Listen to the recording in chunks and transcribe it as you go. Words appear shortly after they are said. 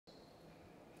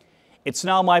It's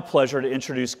now my pleasure to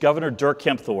introduce Governor Dirk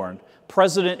Kempthorne,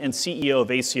 President and CEO of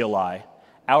ACLI,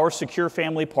 our secure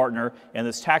family partner in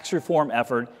this tax reform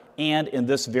effort and in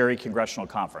this very congressional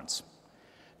conference.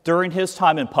 During his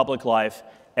time in public life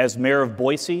as mayor of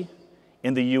Boise,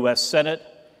 in the U.S. Senate,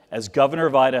 as governor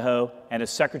of Idaho, and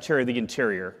as Secretary of the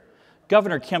Interior,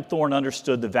 Governor Kempthorne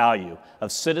understood the value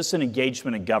of citizen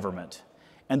engagement in government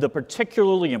and the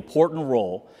particularly important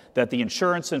role that the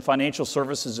insurance and financial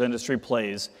services industry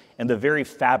plays in the very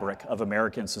fabric of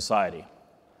American society.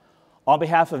 On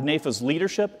behalf of NAIFA's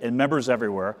leadership and members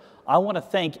everywhere, I want to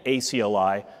thank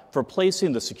ACLI for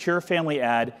placing the Secure Family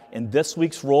ad in this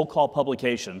week's roll call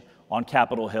publication on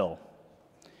Capitol Hill.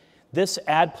 This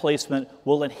ad placement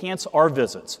will enhance our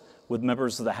visits with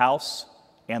members of the House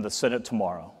and the Senate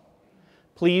tomorrow.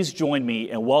 Please join me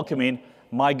in welcoming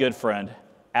my good friend,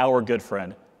 our good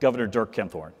friend, Governor Dirk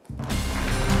Kempthorne.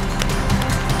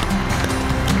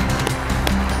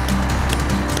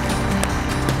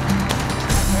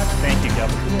 Thank you,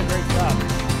 Governor. You did a great job.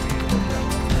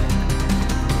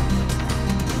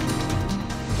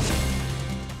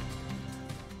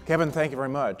 Kevin, thank you very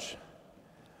much.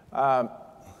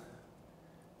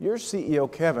 Your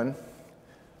CEO, Kevin,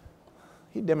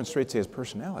 he demonstrates his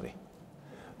personality.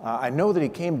 I know that he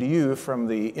came to you from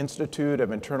the Institute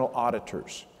of Internal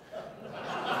Auditors.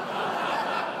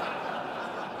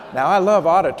 Now, I love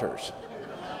auditors.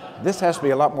 This has to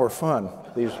be a lot more fun,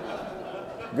 these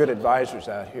good advisors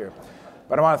out here.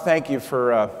 But I want to thank you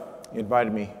for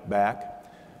inviting me back.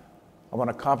 I want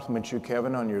to compliment you,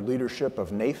 Kevin, on your leadership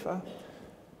of NAIFA.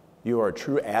 You are a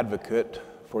true advocate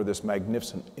for this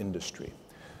magnificent industry.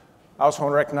 I also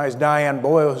want to recognize Diane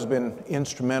Boyle, who's been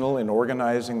instrumental in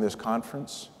organizing this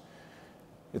conference.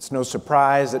 It's no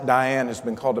surprise that Diane has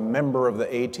been called a member of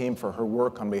the A-team for her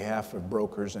work on behalf of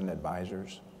brokers and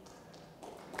advisors.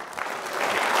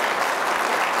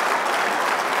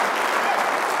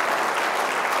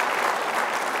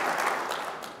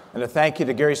 And a thank you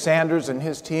to Gary Sanders and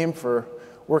his team for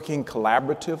working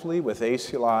collaboratively with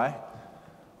ACLI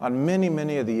on many,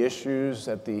 many of the issues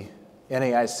at the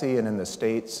NAIC and in the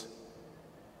states,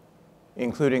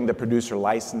 including the producer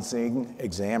licensing,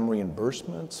 exam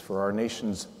reimbursements for our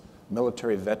nation's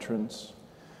military veterans.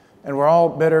 And we're all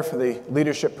better for the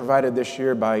leadership provided this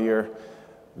year by your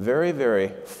very, very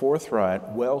forthright,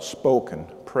 well-spoken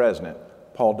President,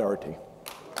 Paul Daugherty.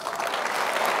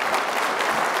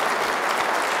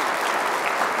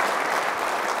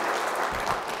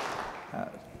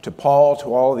 To Paul,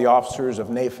 to all of the officers of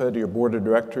NAIFA, to your board of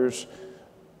directors,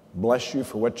 bless you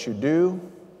for what you do.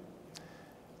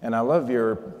 And I love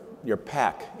your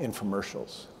PAC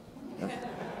infomercials. I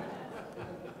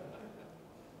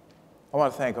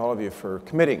want to thank all of you for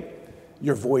committing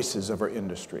your voices of our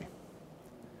industry.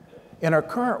 In our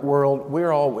current world,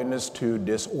 we're all witness to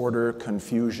disorder,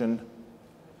 confusion,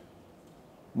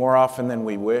 more often than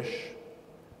we wish.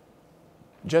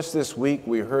 Just this week,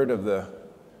 we heard of the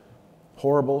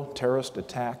horrible terrorist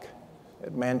attack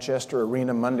at Manchester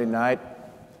Arena Monday night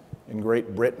in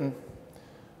Great Britain.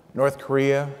 North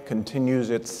Korea continues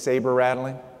its saber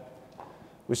rattling.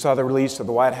 We saw the release of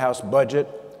the White House budget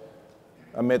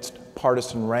amidst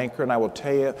partisan rancor, and I will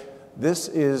tell you, this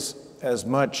is as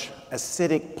much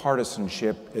acidic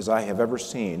partisanship as I have ever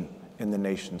seen in the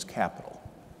nation's capital.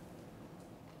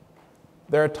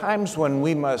 There are times when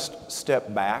we must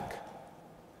step back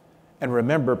and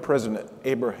remember President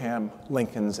Abraham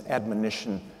Lincoln's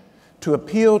admonition to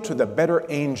appeal to the better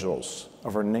angels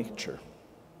of our nature.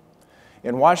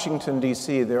 In Washington,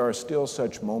 D.C., there are still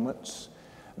such moments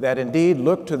that indeed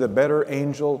look to the better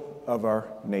angel of our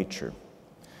nature.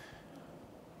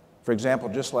 For example,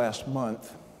 just last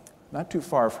month, not too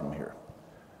far from here,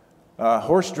 a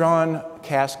horse-drawn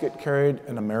casket carried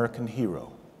an American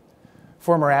hero,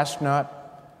 former astronaut,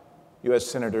 U.S.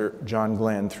 Senator John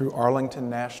Glenn, through Arlington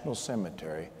National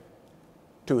Cemetery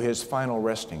to his final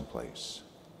resting place.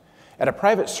 At a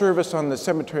private service on the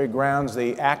cemetery grounds,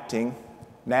 the acting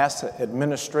NASA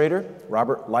administrator,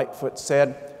 Robert Lightfoot,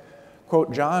 said,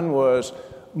 quote, "John was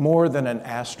more than an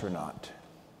astronaut.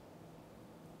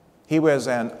 He was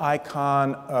an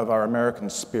icon of our American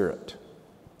spirit.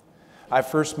 I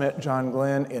first met John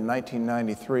Glenn in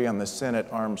 1993 on the Senate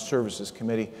Armed Services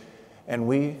Committee, and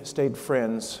we stayed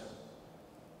friends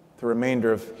the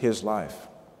remainder of his life.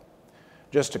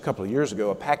 Just a couple of years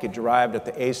ago, a package arrived at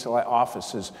the ACLI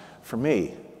offices for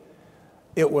me.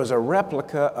 It was a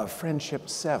replica of Friendship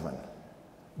 7,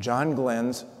 John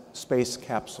Glenn's space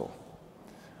capsule.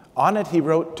 On it, he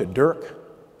wrote to Dirk,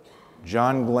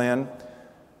 John Glenn,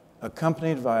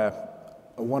 accompanied by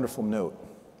a wonderful note.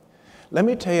 Let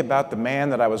me tell you about the man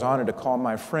that I was honored to call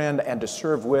my friend and to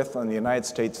serve with on the United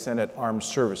States Senate Armed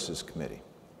Services Committee.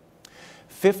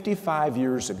 55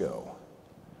 years ago,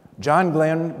 John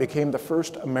Glenn became the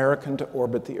first American to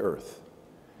orbit the Earth.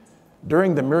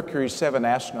 During the Mercury 7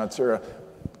 astronauts era,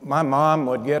 my mom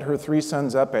would get her 3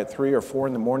 sons up at 3 or 4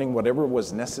 in the morning, whatever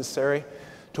was necessary,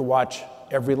 to watch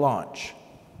every launch.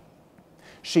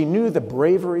 She knew the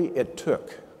bravery it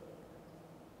took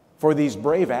for these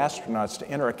brave astronauts to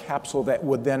enter a capsule that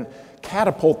would then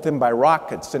catapult them by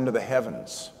rockets into the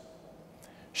heavens.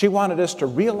 She wanted us to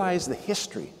realize the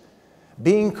history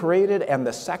being created and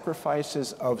the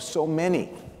sacrifices of so many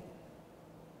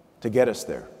to get us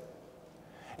there.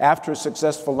 After a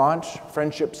successful launch,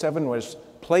 Friendship 7 was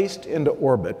placed into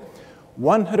orbit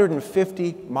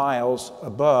 150 miles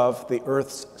above the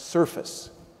Earth's surface.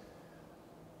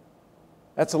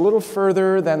 That's a little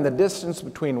further than the distance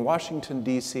between Washington,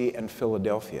 D.C. and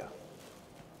Philadelphia.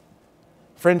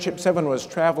 Friendship 7 was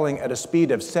traveling at a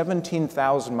speed of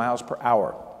 17,000 miles per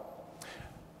hour.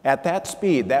 At that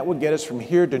speed, that would get us from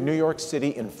here to New York City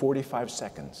in 45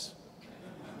 seconds.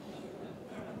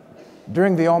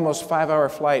 During the almost 5-hour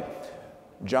flight,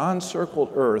 John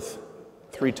circled Earth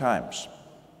 3 times.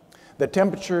 The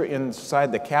temperature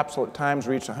inside the capsule at times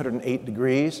reached 108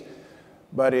 degrees,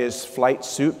 but his flight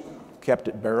suit kept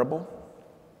it bearable.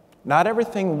 Not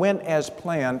everything went as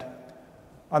planned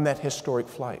on that historic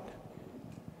flight.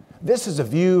 This is a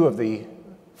view of the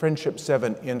Friendship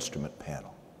 7 instrument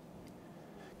panel.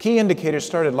 Key indicators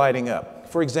started lighting up.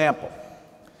 For example,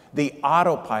 the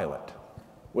autopilot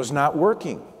was not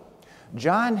working.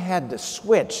 John had to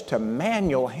switch to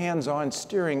manual hands-on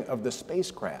steering of the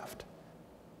spacecraft.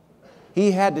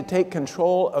 He had to take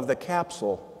control of the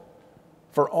capsule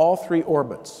for all 3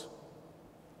 orbits.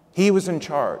 He was in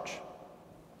charge.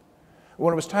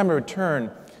 When it was time to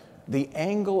return, the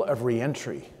angle of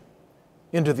re-entry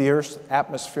into the Earth's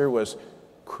atmosphere was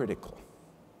critical.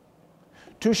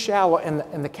 Too shallow,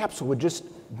 and the capsule would just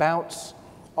bounce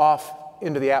off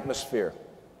into the atmosphere.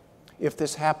 If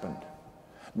this happened,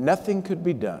 nothing could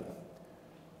be done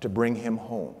to bring him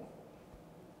home.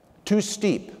 Too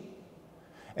steep,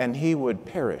 and he would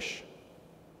perish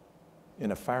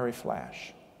in a fiery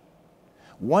flash.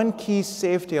 One key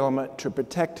safety element to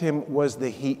protect him was the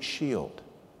heat shield.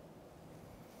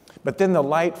 But then the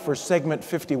light for segment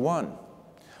 51,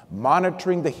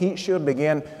 monitoring the heat shield,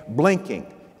 began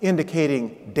blinking,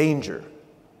 indicating danger.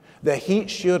 The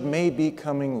heat shield may be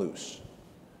coming loose.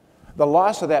 The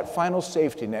loss of that final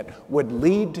safety net would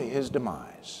lead to his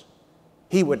demise.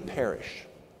 He would perish.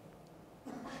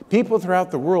 People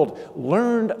throughout the world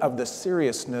learned of the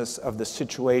seriousness of the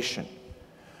situation.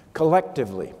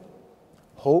 Collectively,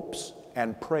 hopes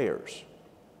and prayers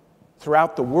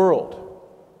throughout the world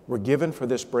were given for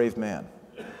this brave man.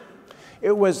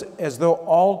 It was as though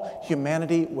all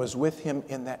humanity was with him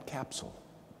in that capsule.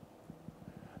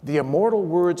 The immortal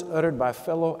words uttered by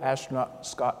fellow astronaut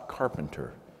Scott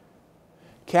Carpenter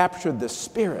captured the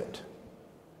spirit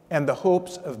and the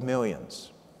hopes of millions.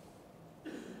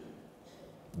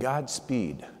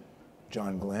 Godspeed,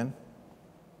 John Glenn.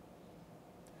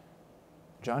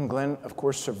 John Glenn, of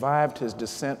course, survived his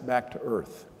descent back to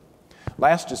Earth.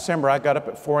 Last December, I got up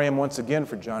at 4 a.m. once again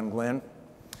for John Glenn,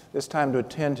 this time to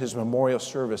attend his memorial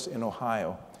service in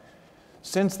Ohio.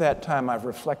 Since that time, I've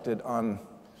reflected on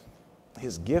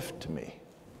his gift to me.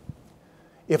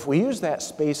 If we use that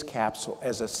space capsule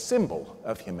as a symbol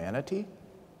of humanity,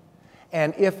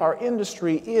 and if our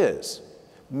industry is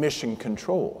mission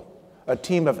control, a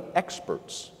team of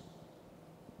experts,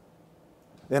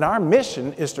 then our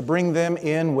mission is to bring them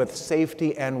in with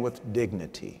safety and with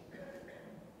dignity.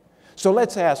 So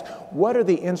let's ask, what are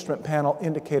the instrument panel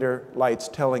indicator lights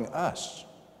telling us?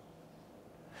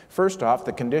 First off,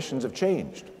 the conditions have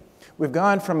changed. We've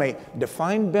gone from a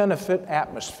defined benefit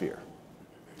atmosphere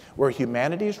where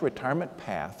humanity's retirement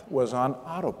path was on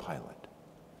autopilot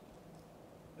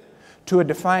to a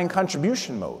defined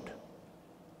contribution mode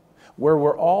where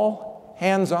we're all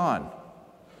hands-on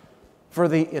for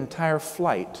the entire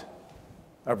flight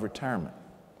of retirement.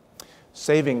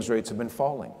 Savings rates have been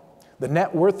falling. The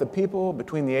net worth of people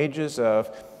between the ages of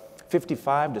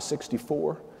 55 to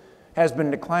 64 has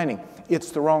been declining.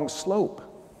 It's the wrong slope.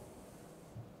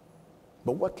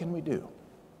 But what can we do?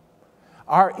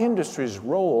 Our industry's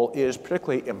role is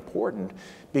particularly important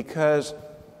because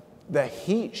the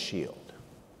heat shield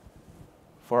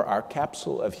for our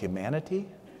capsule of humanity,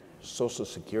 Social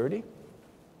Security,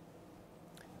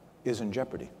 is in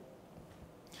jeopardy.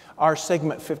 Our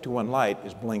segment 51 light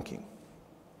is blinking.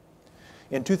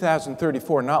 In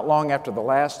 2034, not long after the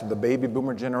last of the baby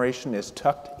boomer generation is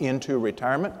tucked into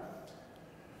retirement,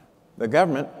 the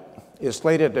government is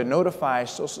slated to notify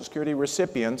Social Security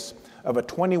recipients of a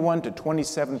 21 to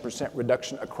 27%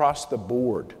 reduction across the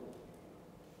board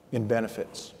in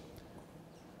benefits.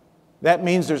 That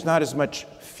means there's not as much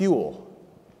fuel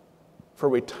for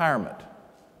retirement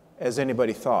as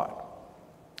anybody thought.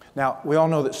 Now, we all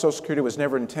know that Social Security was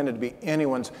never intended to be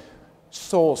anyone's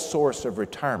sole source of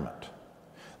retirement.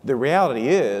 The reality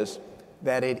is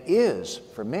that it is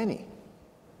for many.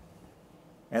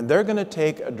 And they're going to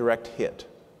take a direct hit.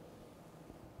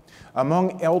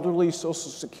 Among elderly Social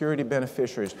Security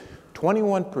beneficiaries,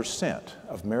 21%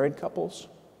 of married couples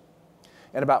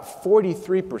and about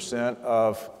 43%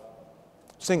 of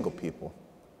single people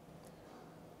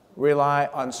rely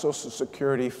on Social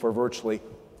Security for virtually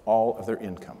all of their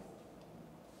income.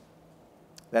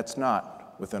 That's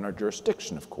not within our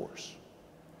jurisdiction, of course.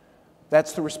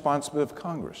 That's the responsibility of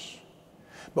Congress.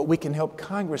 But we can help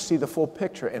Congress see the full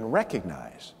picture and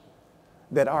recognize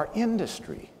that our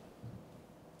industry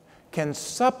can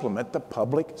supplement the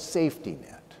public safety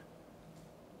net.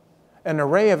 An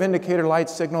array of indicator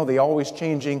lights signal the always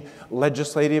changing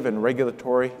legislative and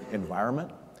regulatory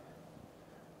environment.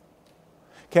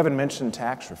 Kevin mentioned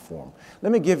tax reform.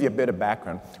 Let me give you a bit of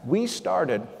background. We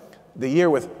started the year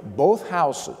with both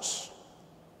houses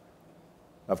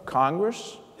of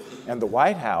Congress and the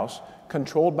White House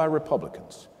controlled by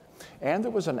Republicans. And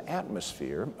there was an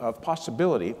atmosphere of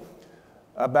possibility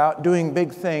about doing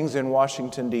big things in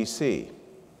Washington, D.C.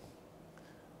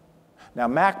 Now,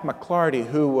 Mac McLarty,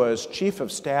 who was chief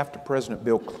of staff to President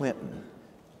Bill Clinton,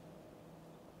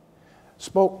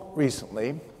 spoke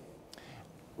recently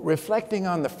reflecting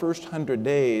on the first 100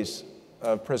 days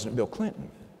of President Bill Clinton.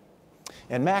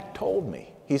 And Mac told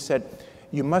me, he said,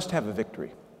 you must have a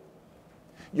victory.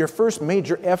 Your first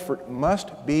major effort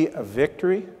must be a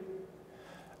victory.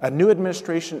 A new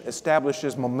administration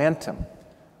establishes momentum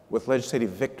with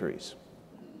legislative victories.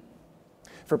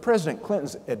 For President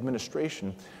Clinton's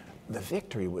administration, the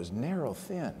victory was narrow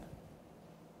thin.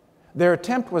 Their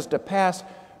attempt was to pass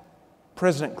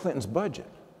President Clinton's budget.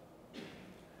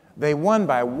 They won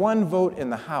by 1 vote in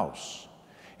the House,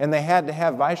 and they had to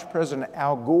have Vice President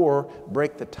Al Gore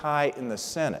break the tie in the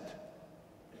Senate.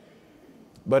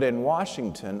 But in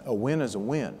Washington, a win is a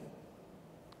win,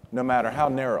 no matter how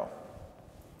narrow.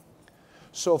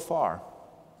 So far,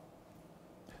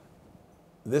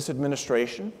 this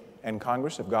administration and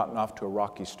Congress have gotten off to a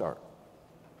rocky start.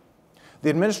 The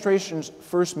administration's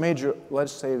first major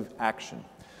legislative action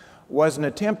was an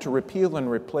attempt to repeal and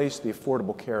replace the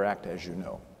Affordable Care Act, as you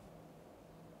know.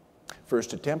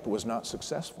 First attempt was not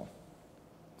successful.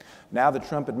 Now the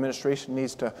Trump administration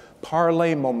needs to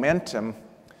parlay momentum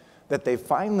that they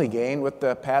finally gained with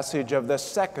the passage of the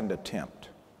second attempt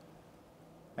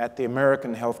at the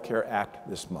American Health Care Act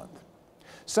this month.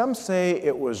 Some say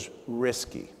it was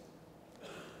risky.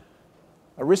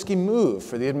 A risky move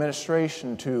for the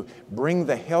administration to bring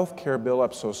the health care bill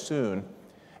up so soon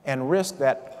and risk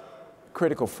that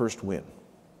critical first win.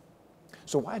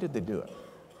 So why did they do it?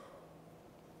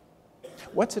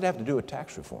 What's it have to do with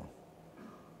tax reform?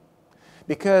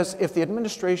 Because if the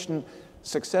administration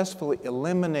successfully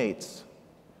eliminates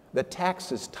the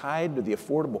taxes tied to the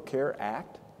Affordable Care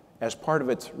Act as part of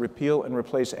its repeal and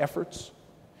replace efforts,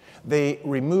 they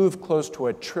remove close to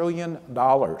 $1 trillion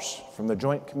from the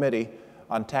Joint Committee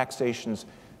on Taxation's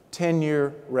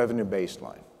 10-year revenue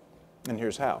baseline. And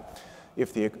here's how.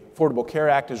 If the Affordable Care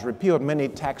Act is repealed, many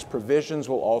tax provisions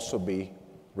will also be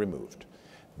removed.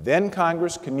 Then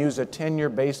Congress can use a 10-year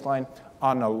baseline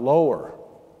on a lower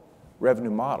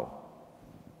revenue model.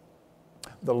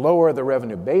 The lower the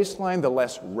revenue baseline, the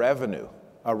less revenue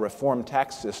a reform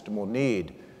tax system will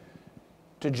need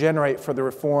to generate for the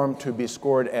reform to be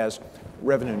scored as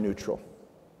revenue neutral.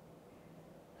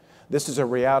 This is a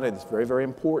reality that's very, very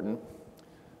important.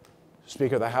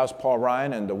 Speaker of the House Paul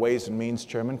Ryan and the Ways and Means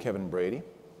Chairman Kevin Brady,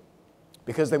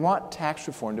 because they want tax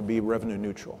reform to be revenue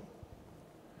neutral.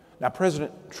 Now,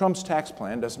 President Trump's tax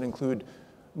plan doesn't include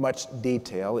much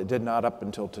detail. It did not up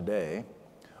until today.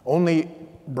 Only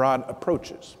broad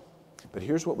approaches. But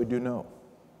here's what we do know.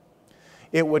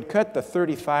 It would cut the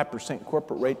 35%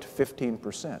 corporate rate to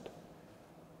 15%.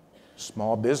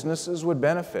 Small businesses would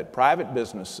benefit. Private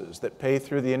businesses that pay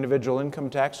through the individual income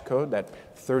tax code,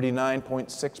 that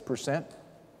 39.6%,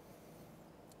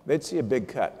 they'd see a big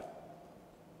cut.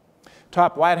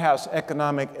 Top White House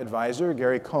economic advisor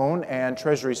Gary Cohn and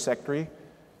Treasury Secretary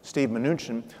Steve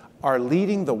Mnuchin are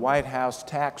leading the White House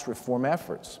tax reform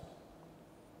efforts.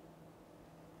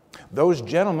 Those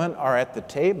gentlemen are at the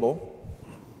table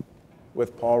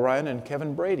with Paul Ryan and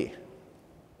Kevin Brady.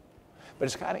 But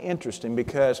it's kind of interesting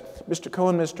because Mr.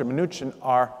 Cohen and Mr. Mnuchin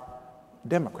are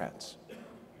Democrats.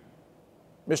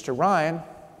 Mr. Ryan,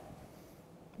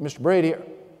 Mr. Brady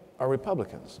are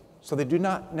Republicans, so they do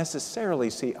not necessarily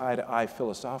see eye to eye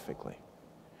philosophically.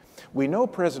 We know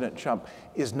President Trump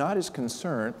is not as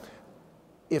concerned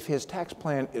if his tax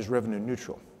plan is revenue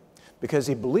neutral, because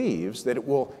he believes that it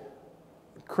will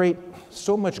create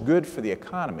so much good for the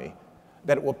economy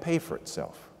that it will pay for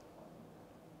itself.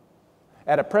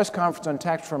 At a press conference on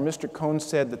tax reform, Mr. Cohn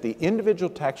said that the individual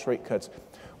tax rate cuts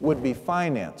would be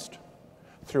financed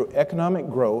through economic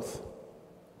growth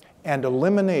and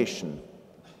elimination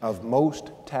of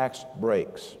most tax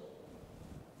breaks.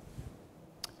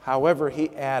 However, he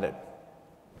added,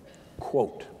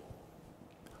 quote,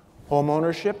 home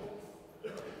ownership,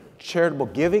 charitable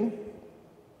giving,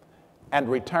 and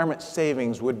retirement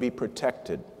savings would be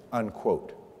protected,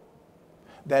 unquote.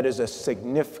 That is a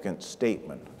significant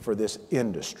statement for this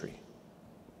industry.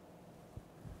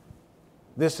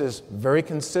 This is very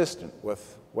consistent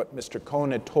with what Mr.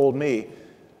 Cohn had told me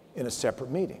in a separate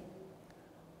meeting.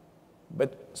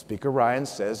 But Speaker Ryan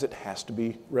says it has to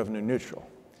be revenue neutral.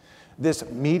 This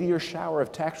meteor shower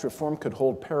of tax reform could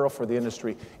hold peril for the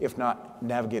industry if not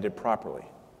navigated properly.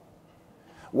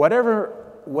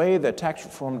 Whatever way the tax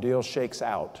reform deal shakes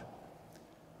out,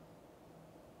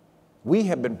 we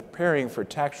have been preparing for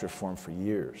tax reform for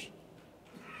years.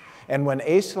 And when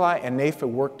ACLI and NAIFA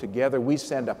work together, we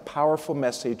send a powerful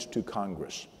message to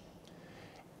Congress.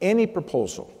 Any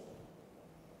proposal,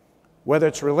 whether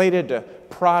it's related to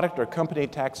product or company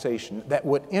taxation, that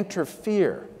would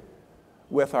interfere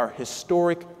with our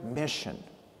historic mission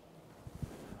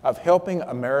of helping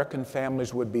American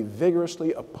families would be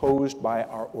vigorously opposed by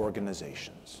our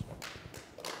organizations.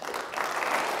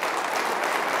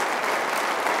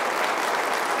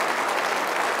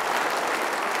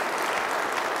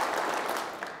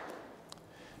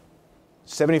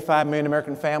 $75 million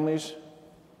American families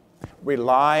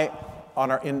rely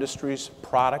on our industry's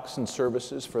products and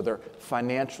services for their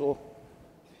financial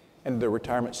and their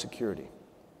retirement security.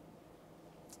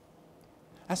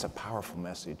 That's a powerful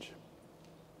message.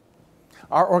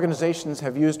 Our organizations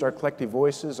have used our collective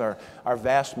voices, our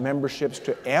vast memberships,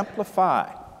 to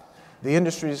amplify the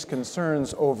industry's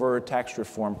concerns over tax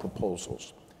reform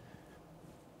proposals.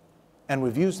 And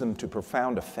we've used them to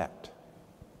profound effect.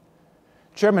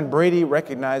 Chairman Brady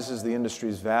recognizes the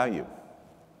industry's value.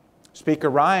 Speaker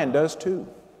Ryan does too.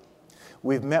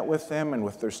 We've met with them and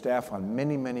with their staff on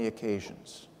many, many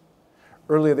occasions.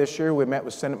 Earlier this year, we met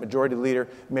with Senate Majority Leader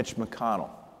Mitch McConnell.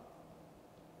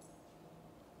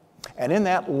 And in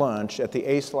that lunch at the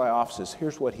ACLI offices,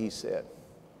 here's what he said.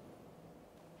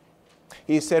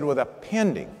 He said, with a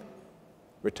pending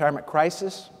retirement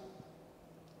crisis,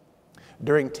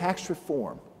 during tax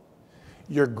reform,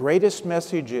 your greatest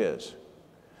message is,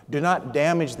 do not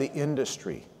damage the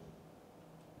industry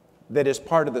that is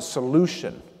part of the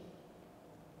solution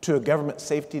to a government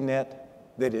safety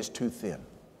net that is too thin.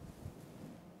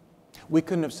 We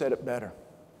couldn't have said it better.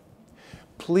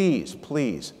 Please,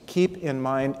 please keep in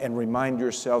mind and remind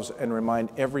yourselves and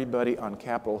remind everybody on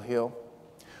Capitol Hill,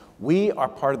 we are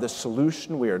part of the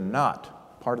solution. We are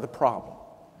not part of the problem.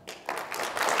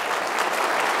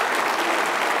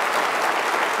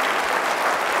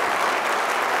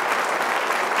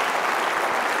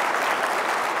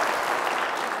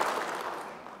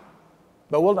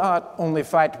 But we'll not only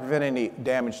fight to prevent any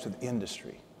damage to the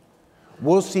industry.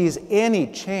 We'll seize any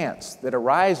chance that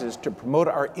arises to promote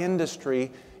our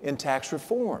industry in tax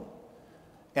reform.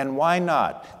 And why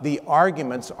not? The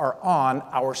arguments are on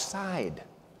our side.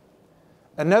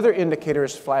 Another indicator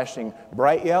is flashing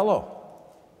bright yellow,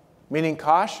 meaning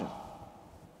caution.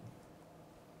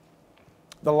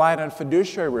 The light on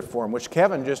fiduciary reform, which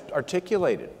Kevin just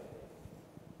articulated.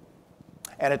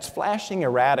 And it's flashing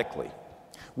erratically.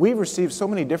 We've received so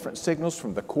many different signals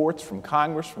from the courts, from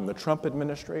Congress, from the Trump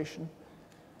administration.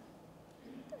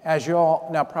 As you all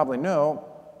now probably know,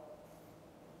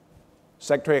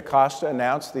 Secretary Acosta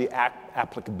announced the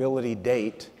applicability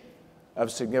date of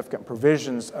significant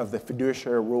provisions of the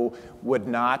fiduciary rule would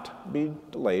not be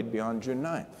delayed beyond June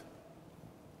 9th.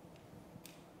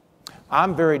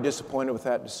 I'm very disappointed with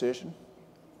that decision.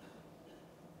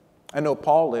 I know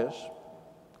Paul is.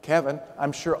 Kevin,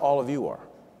 I'm sure all of you are.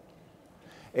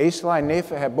 ACLI and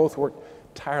NAIFA have both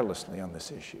worked tirelessly on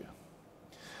this issue.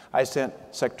 I sent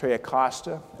Secretary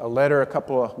Acosta a letter a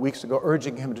couple of weeks ago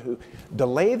urging him to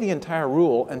delay the entire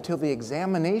rule until the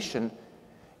examination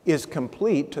is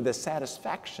complete to the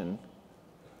satisfaction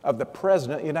of the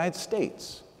President of the United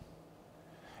States.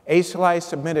 ACLI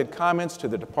submitted comments to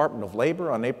the Department of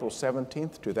Labor on April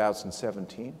 17th,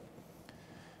 2017.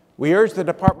 We urge the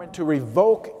department to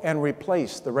revoke and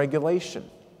replace the regulation.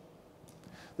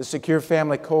 The Secure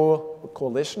Family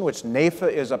Coalition, which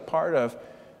NAIFA is a part of,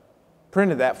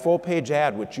 printed that full-page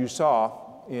ad which you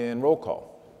saw in roll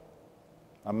call,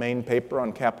 a main paper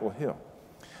on Capitol Hill.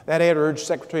 That ad urged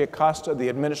Secretary Acosta, the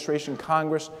administration,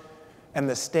 Congress, and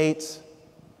the states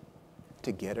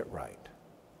to get it right.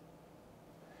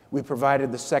 We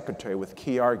provided the Secretary with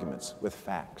key arguments, with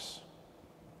facts.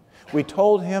 We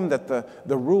told him that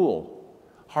the rule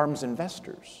harms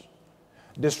investors,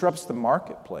 disrupts the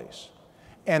marketplace,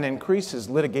 and increases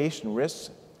litigation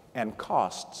risks and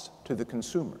costs to the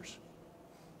consumers.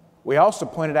 We also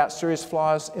pointed out serious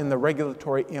flaws in the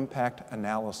regulatory impact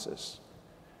analysis,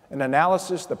 an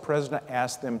analysis the President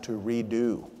asked them to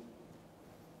redo.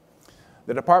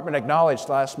 The Department acknowledged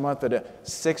last month that a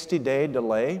 60-day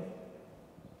delay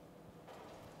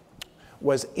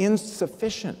was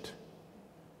insufficient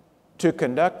to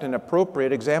conduct an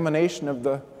appropriate examination of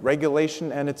the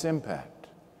regulation and its impact.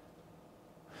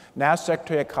 Now,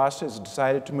 Secretary Acosta has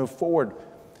decided to move forward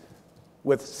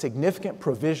with significant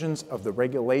provisions of the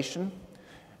regulation,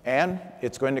 and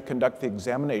it's going to conduct the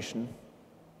examination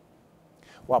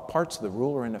while parts of the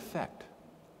rule are in effect.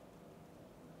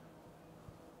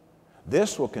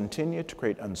 This will continue to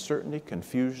create uncertainty,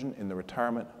 confusion in the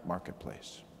retirement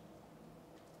marketplace.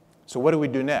 So what do we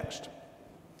do next?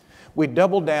 We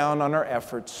double down on our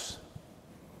efforts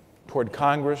toward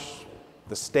Congress,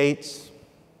 the states,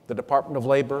 the Department of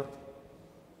Labor,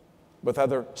 with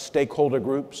other stakeholder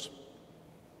groups,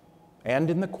 and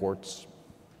in the courts.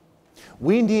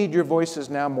 We need your voices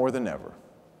now more than ever.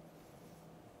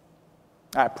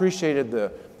 I appreciated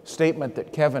the statement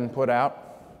that Kevin put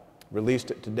out,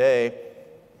 released it today.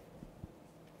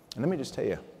 And let me just tell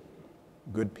you,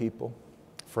 good people,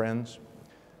 friends,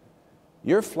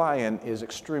 your fly-in is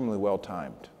extremely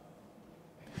well-timed.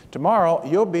 Tomorrow,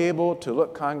 you'll be able to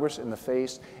look Congress in the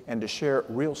face and to share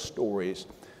real stories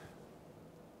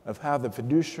of how the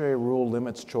fiduciary rule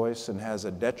limits choice and has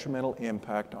a detrimental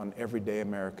impact on everyday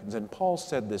Americans. And Paul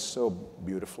said this so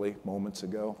beautifully moments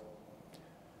ago.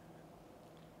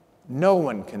 No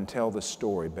one can tell the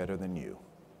story better than you.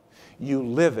 You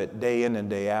live it day in and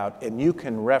day out, and you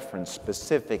can reference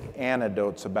specific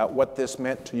anecdotes about what this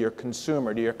meant to your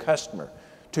consumer, to your customer,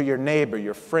 to your neighbor,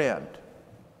 your friend.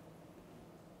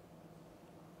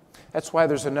 That's why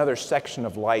there's another section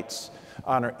of lights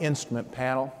on our instrument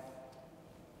panel.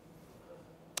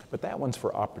 But that one's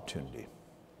for opportunity.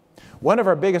 One of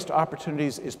our biggest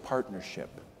opportunities is partnership.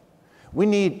 We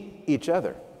need each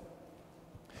other.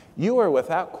 You are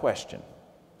without question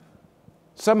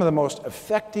some of the most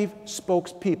effective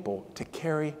spokespeople to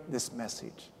carry this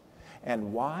message.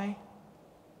 And why?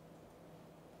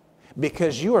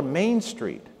 Because you are Main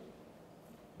Street.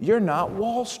 You're not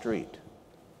Wall Street.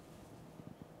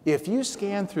 If you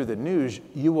scan through the news,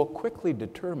 you will quickly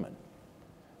determine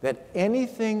that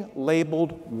anything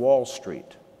labeled Wall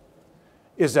Street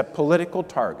is a political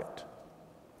target.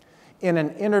 In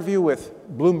an interview with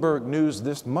Bloomberg News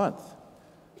this month,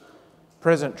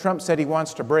 President Trump said he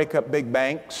wants to break up big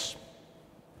banks.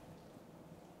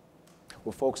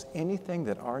 Well, folks, anything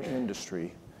that our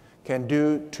industry can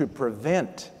do to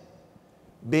prevent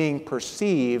being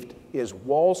perceived as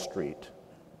Wall Street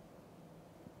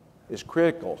is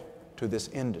critical to this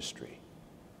industry.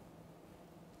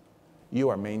 You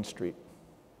are Main Street.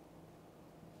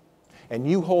 And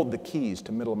you hold the keys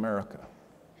to Middle America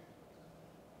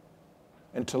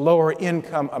and to lower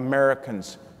income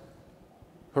Americans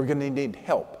who are going to need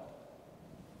help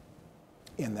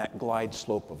in that glide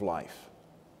slope of life.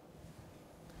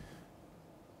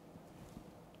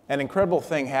 An incredible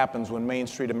thing happens when Main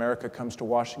Street America comes to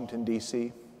Washington,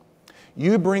 D.C.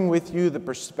 You bring with you the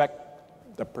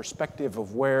perspective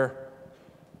of where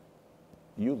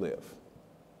you live,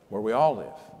 where we all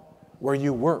live, where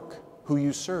you work, who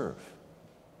you serve.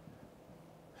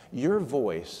 Your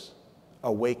voice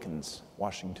awakens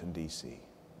Washington, D.C.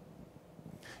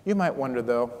 You might wonder,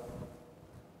 though,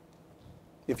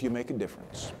 if you make a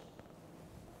difference.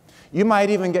 You might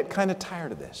even get kind of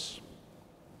tired of this.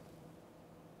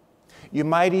 You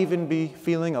might even be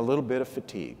feeling a little bit of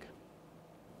fatigue.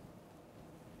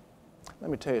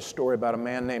 Let me tell you a story about a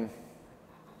man named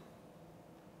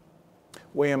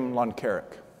William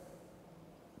Loncarrick.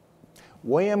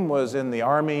 William was in the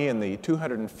Army in the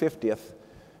 250th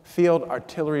Field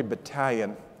Artillery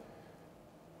Battalion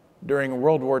during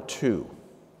World War II.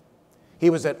 He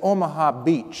was at Omaha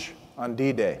Beach on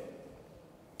D-Day.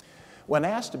 When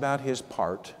asked about his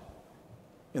part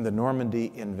in the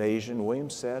Normandy invasion, William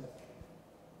said,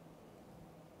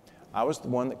 "I was the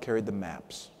one that carried the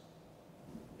maps."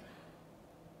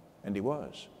 And he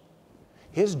was.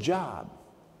 His job,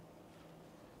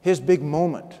 his big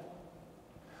moment,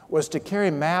 was to carry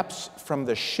maps from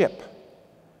the ship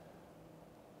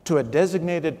to a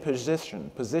designated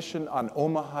position on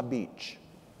Omaha Beach.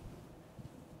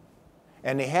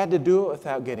 And he had to do it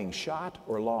without getting shot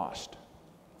or lost.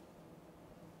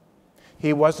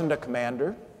 He wasn't a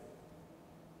commander.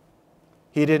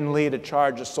 He didn't lead a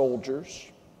charge of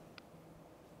soldiers.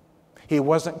 He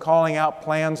wasn't calling out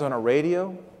plans on a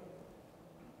radio.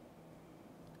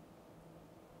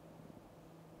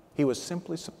 He was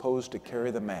simply supposed to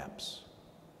carry the maps.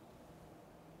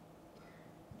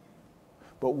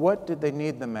 But what did they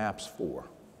need the maps for?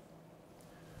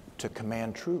 To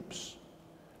command troops,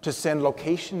 to send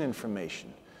location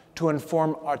information, to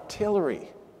inform artillery.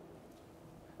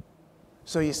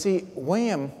 So you see,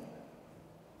 William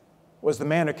was the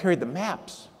man who carried the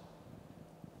maps,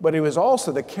 but he was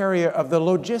also the carrier of the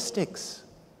logistics.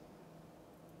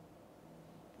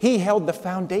 He held the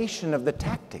foundation of the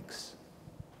tactics.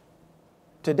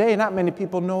 Today, not many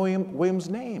people know William's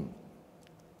name.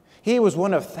 He was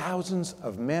one of thousands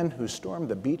of men who stormed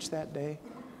the beach that day.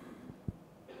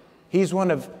 He's one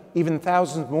of even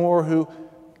thousands more who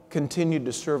continued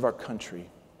to serve our country.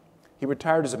 He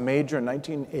retired as a major in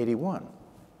 1981.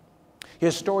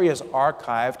 His story is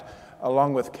archived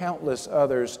along with countless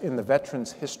others in the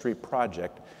Veterans History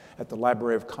Project at the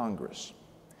Library of Congress.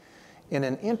 In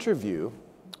an interview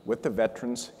with the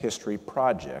Veterans History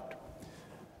Project,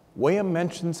 William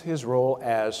mentions his role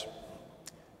as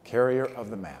carrier of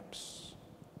the maps,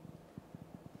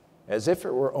 as if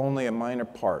it were only a minor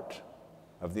part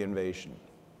of the invasion.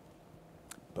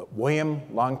 But William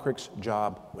Longcrick's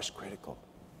job was critical.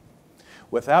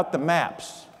 Without the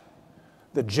maps,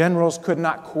 the generals could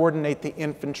not coordinate the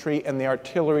infantry and the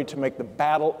artillery to make the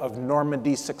Battle of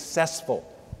Normandy successful.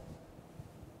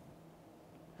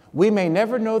 We may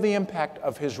never know the impact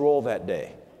of his role that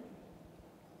day.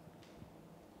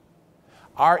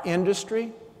 Our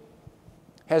industry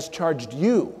has charged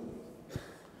you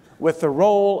with the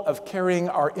role of carrying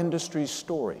our industry's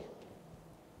story.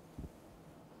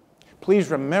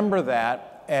 Please remember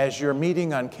that as you're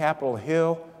meeting on Capitol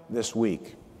Hill this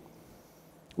week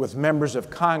with members of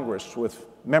Congress, with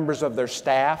members of their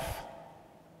staff,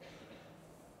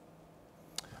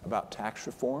 about tax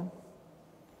reform,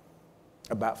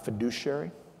 about fiduciary.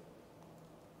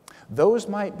 Those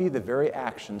might be the very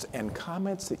actions and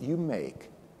comments that you make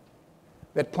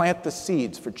that plant the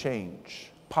seeds for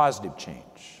change, positive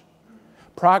change.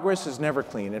 Progress is never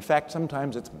clean. In fact,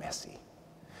 sometimes it's messy.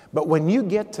 But when you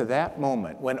get to that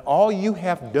moment, when all you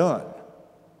have done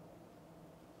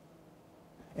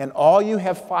and all you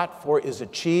have fought for is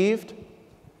achieved,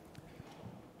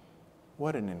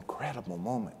 what an incredible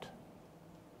moment.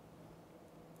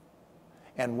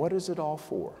 And what is it all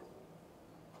for?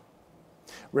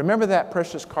 Remember that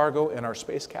precious cargo in our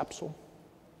space capsule?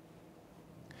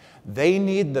 They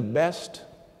need the best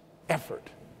effort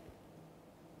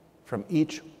from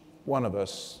each one of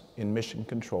us in mission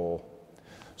control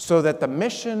so that the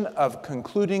mission of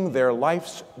concluding their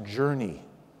life's journey,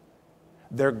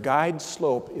 their guide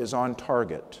slope is on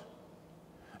target,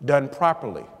 done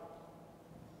properly,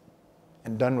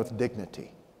 and done with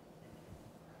dignity.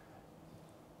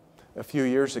 A few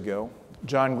years ago,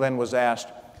 John Glenn was asked,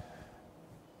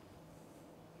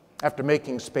 after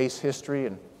making space history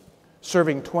and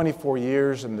serving 24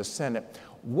 years in the Senate,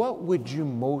 what would you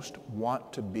most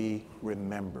want to be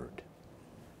remembered?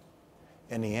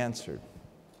 And he answered,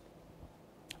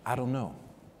 I don't know.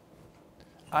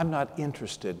 I'm not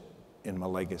interested in my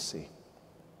legacy.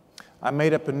 I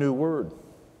made up a new word,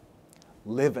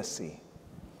 livacy.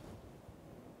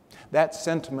 That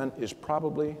sentiment is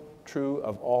probably true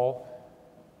of all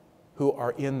who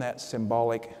are in that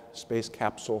symbolic space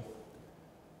capsule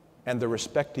and the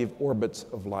respective orbits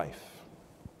of life.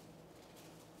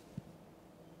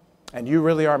 And you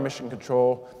really are mission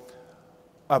control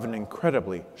of an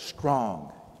incredibly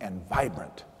strong and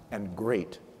vibrant and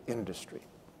great industry.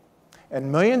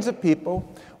 And millions of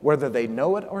people, whether they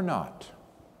know it or not,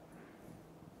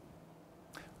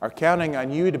 are counting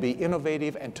on you to be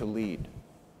innovative and to lead.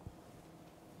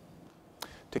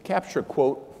 To capture a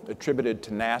quote attributed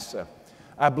to NASA,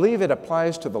 I believe it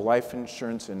applies to the life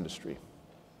insurance industry.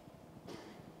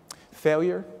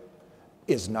 Failure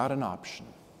is not an option.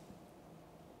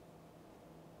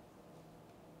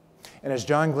 And as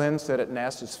John Glenn said at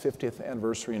NASA's 50th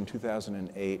anniversary in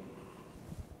 2008,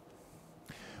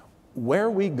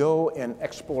 where we go in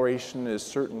exploration is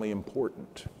certainly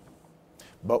important,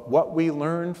 but what we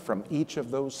learn from each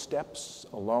of those steps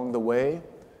along the way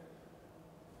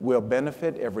will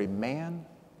benefit every man,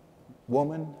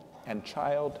 woman, and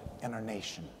child in our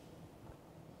nation,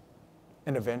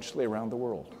 and eventually around the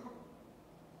world.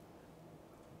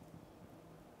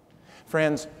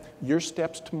 Friends, your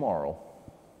steps tomorrow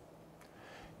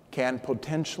can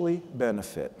potentially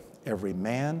benefit every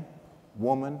man,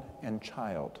 woman, and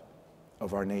child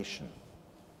of our nation.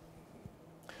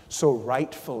 So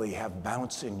rightfully have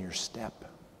bounce in your step.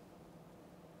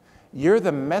 You're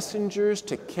the messengers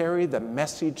to carry the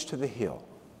message to the hill.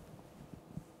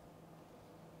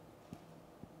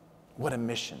 What a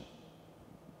mission.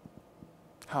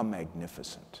 How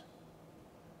magnificent.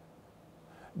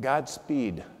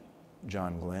 Godspeed,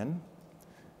 John Glenn,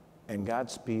 and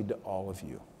Godspeed to all of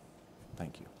you.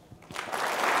 Thank you.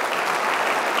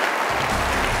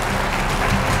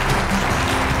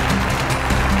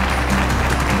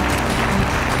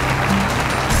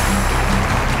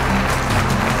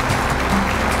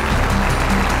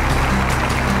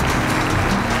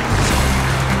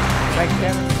 Thanks,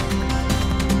 Kevin.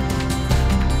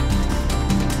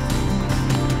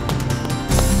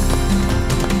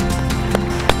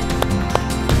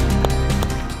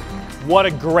 What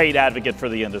a great advocate for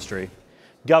the industry.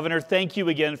 Governor, thank you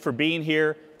again for being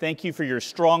here. Thank you for your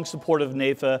strong support of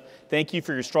NAIFA. Thank you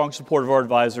for your strong support of our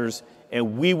advisors.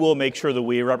 And we will make sure that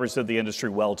we represent the industry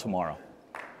well tomorrow.